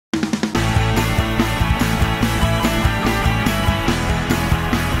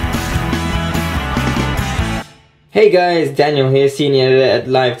Hey guys, Daniel here, Senior Editor at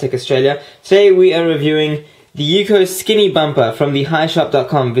Live Tech Australia. Today we are reviewing the UCO Skinny Bumper from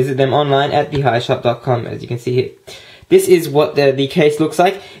thehighshop.com. Visit them online at thehighshop.com, as you can see here. This is what the case looks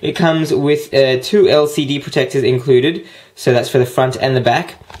like. It comes with two LCD protectors included, so that's for the front and the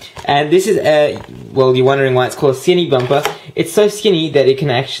back. And this is well, you're wondering why it's called Skinny Bumper. It's so skinny that it can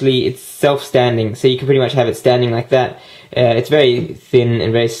actually, it's self-standing, so you can pretty much have it standing like that. It's very thin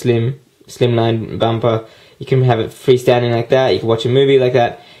and very slimline bumper. You can have it freestanding like that, you can watch a movie like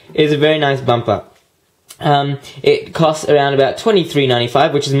that. It is a very nice bumper. It costs around about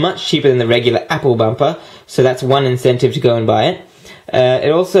 $23.95, which is much cheaper than the regular Apple bumper, so that's one incentive to go and buy it. It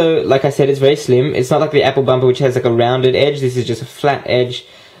also, like I said, it's very slim. It's not like the Apple bumper, which has like a rounded edge. This is just a flat edge.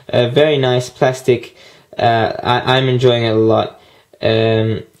 Very nice plastic. I'm enjoying it a lot.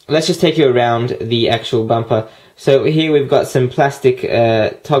 Let's just take you around the actual bumper. So here we've got some plastic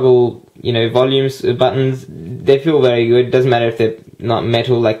toggle, volumes, buttons. They feel very good. Doesn't matter if they're not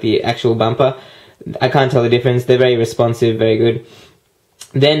metal like the actual bumper. I can't tell the difference. They're very responsive, very good.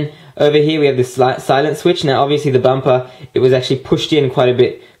 Then over here we have this silent switch. Now obviously the bumper, it was actually pushed in quite a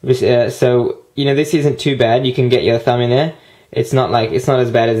bit. So this isn't too bad. You can get your thumb in there. It's not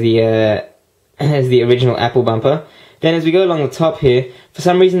as bad as the original Apple bumper. Then as we go along the top here, for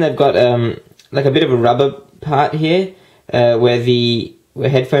some reason they've got like a bit of a rubber part here where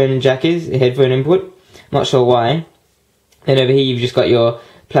headphone jack is, headphone input. Not sure why. Then over here you've just got your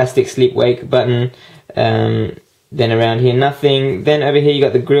plastic sleep wake button. Then around here nothing. Then over here you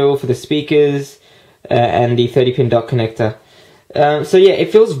got the grill for the speakers and the 30-pin dock connector. So yeah,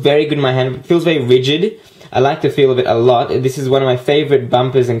 it feels very good in my hand. It feels very rigid. I like the feel of it a lot. This is one of my favorite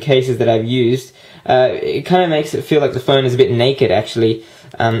bumpers and cases that I've used. It kind of makes it feel like the phone is a bit naked, actually.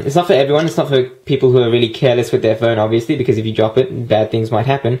 It's not for everyone. It's not for people who are really careless with their phone, obviously, because if you drop it, bad things might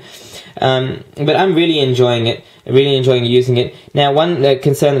happen. But I'm really enjoying it. Really enjoying using it. Now, one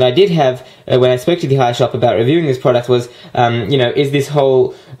concern that I did have when I spoke to the High Shop about reviewing this product was, is this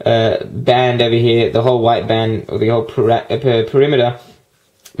whole band over here, the whole white band, or the whole perimeter,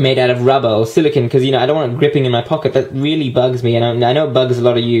 made out of rubber or silicone, because I don't want it gripping in my pocket. That really bugs me, and I know it bugs a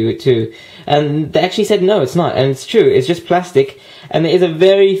lot of you too. And they actually said no, it's not, and it's true. It's just plastic, and there is a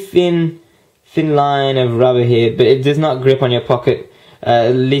very thin line of rubber here, but it does not grip on your pocket.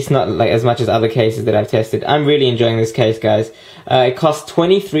 At least not like as much as other cases that I've tested. I'm really enjoying this case, guys. It costs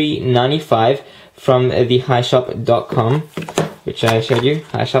 $23.95 from thehighshop.com, which I showed you,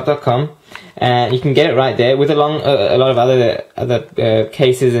 highshop.com. And you can get it right there with a lot of other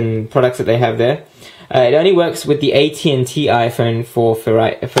cases and products that they have there. It only works with the AT&T iPhone 4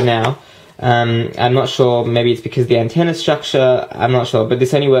 for now. I'm not sure, maybe it's because of the antenna structure, I'm not sure, but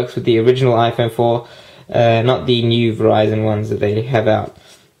this only works with the original iPhone 4, not the new Verizon ones that they have out.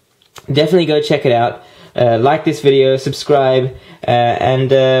 Definitely go check it out. Like this video, subscribe, and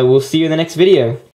we'll see you in the next video.